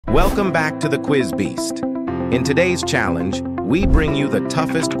Welcome back to the Quiz Beast. In today's challenge, we bring you the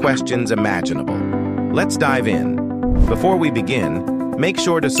toughest questions imaginable. Let's dive in. Before we begin, make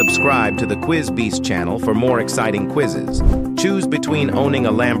sure to subscribe to the Quiz Beast channel for more exciting quizzes. Choose between owning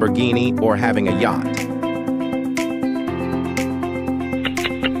a Lamborghini or having a yacht.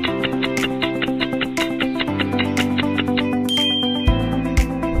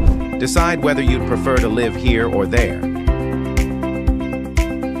 Decide whether you'd prefer to live here or there.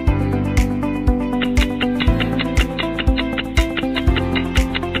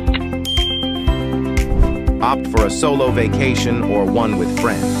 Opt for a solo vacation or one with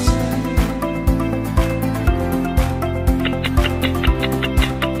friends.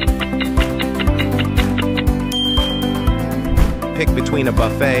 Pick between a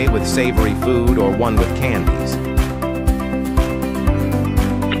buffet with savory food or one with candies.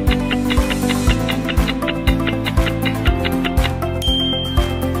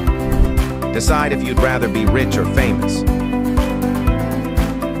 Decide if you'd rather be rich or famous.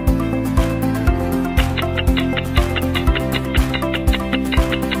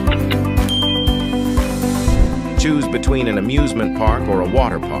 Choose between an amusement park or a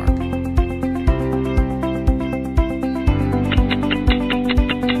water park.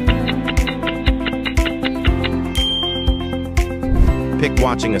 Pick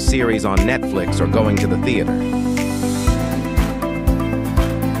watching a series on Netflix or going to the theater.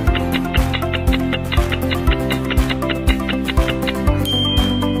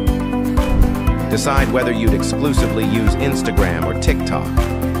 Decide whether you'd exclusively use Instagram or TikTok.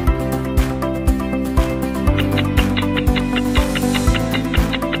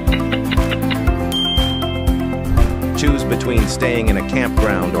 Choose between staying in a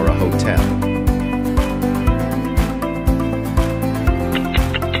campground or a hotel.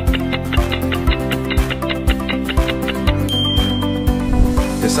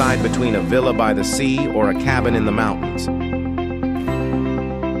 Decide between a villa by the sea or a cabin in the mountains.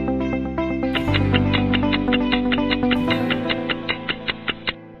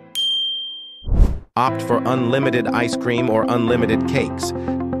 Opt for unlimited ice cream or unlimited cakes.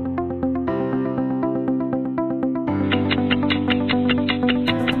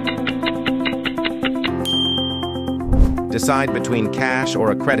 Decide between cash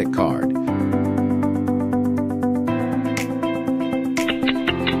or a credit card.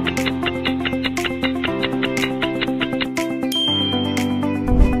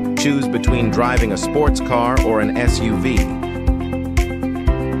 Choose between driving a sports car or an SUV.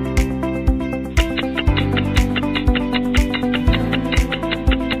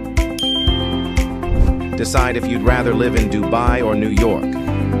 Decide if you'd rather live in Dubai or New York.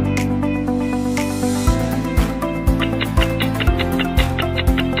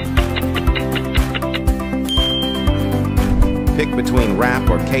 Pick between rap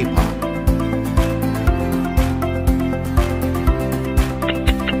or K-pop.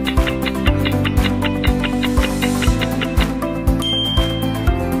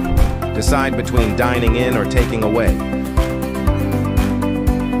 Decide between dining in or taking away.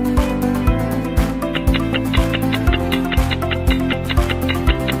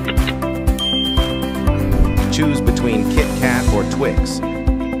 Choose between Kit Kat or Twix.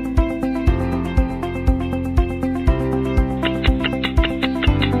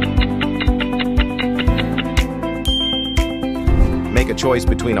 Make a choice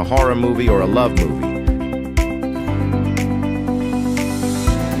between a horror movie or a love movie.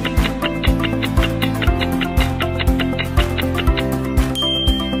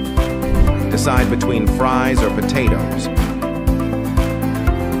 Decide between fries or potatoes.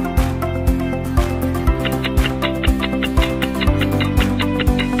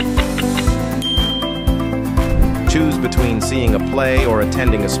 Choose between seeing a play or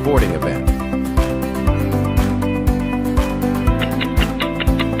attending a sporting event.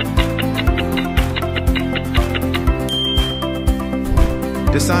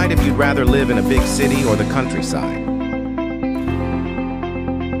 Decide if you'd rather live in a big city or the countryside.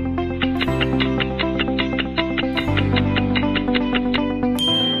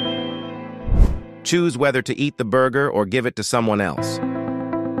 Choose whether to eat the burger or give it to someone else.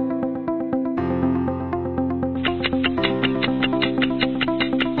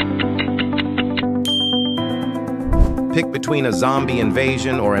 Pick between a zombie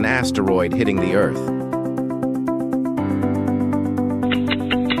invasion or an asteroid hitting the Earth.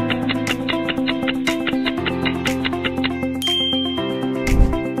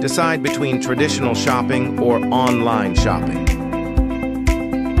 Decide between traditional shopping or online shopping.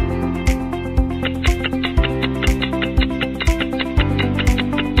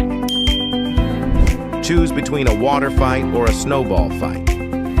 Choose between a water fight or a snowball fight.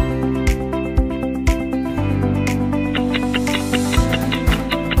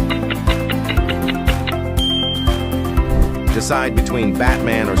 Decide between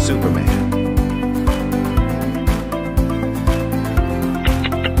Batman or Superman.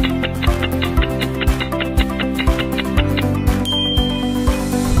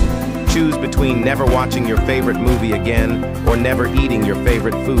 Choose between never watching your favorite movie again or never eating your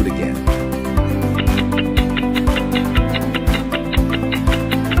favorite food again.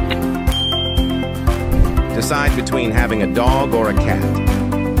 Decide between having a dog or a cat.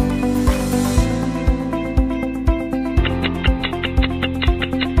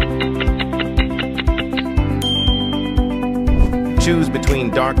 Choose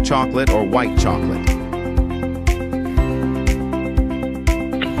between dark chocolate or white chocolate.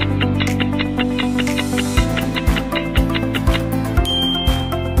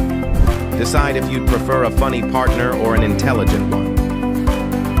 Decide if you'd prefer a funny partner or an intelligent one.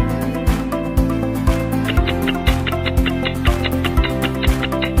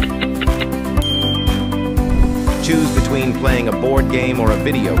 Choose between playing a board game or a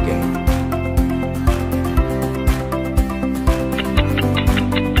video game.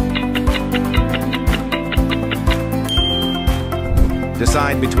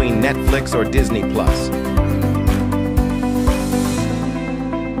 Decide between Netflix or Disney Plus.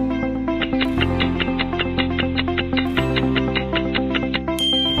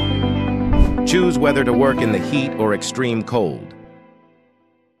 Choose whether to work in the heat or extreme cold.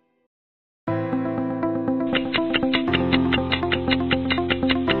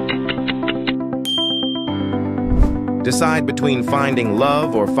 Decide between finding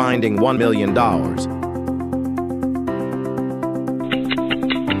love or finding $1 million.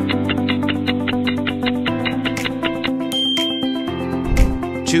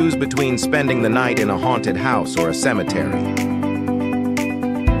 Choose between spending the night in a haunted house or a cemetery.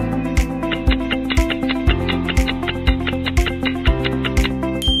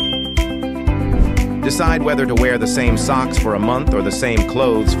 Decide whether to wear the same socks for a month or the same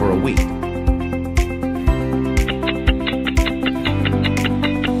clothes for a week.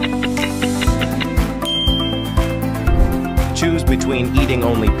 Choose between eating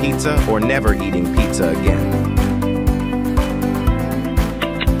only pizza or never eating pizza again.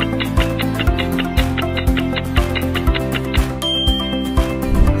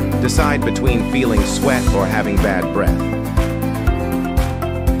 Decide between feeling sweat or having bad breath.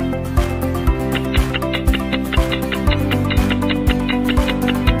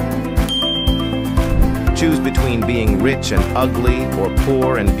 Choose between being rich and ugly or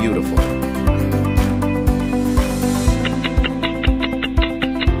poor and beautiful.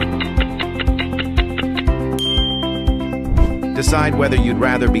 Decide whether you'd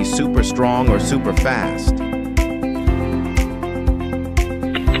rather be super strong or super fast.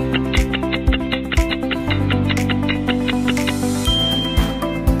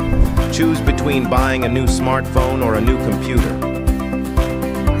 Choose between buying a new smartphone or a new computer.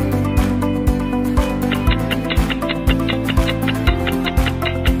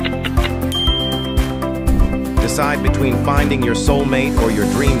 Decide between finding your soulmate or your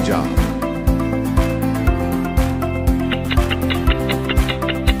dream job.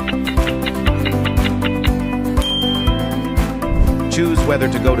 Choose whether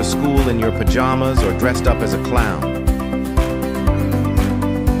to go to school in your pajamas or dressed up as a clown.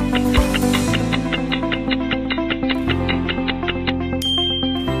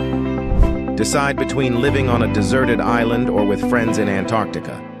 Decide between living on a deserted island or with friends in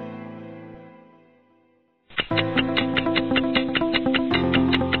Antarctica.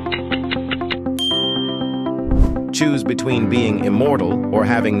 Choose between being immortal or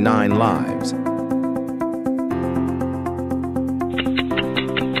having 9 lives.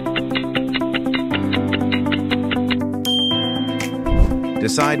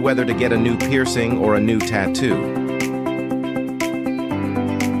 Decide whether to get a new piercing or a new tattoo.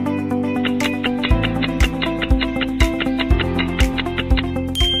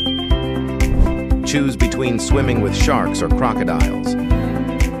 Choose between swimming with sharks or crocodiles.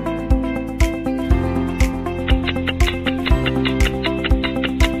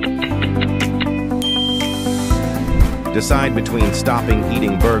 Decide between stopping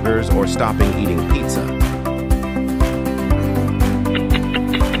eating burgers or stopping eating pizza.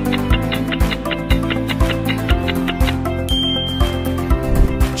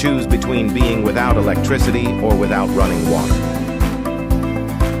 Choose between being without electricity or without running water.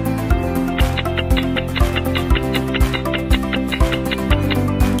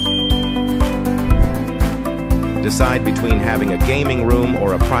 Decide between having a gaming room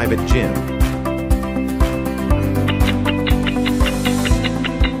or a private gym.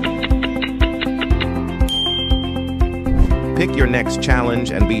 Pick your next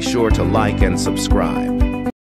challenge and be sure to like and subscribe.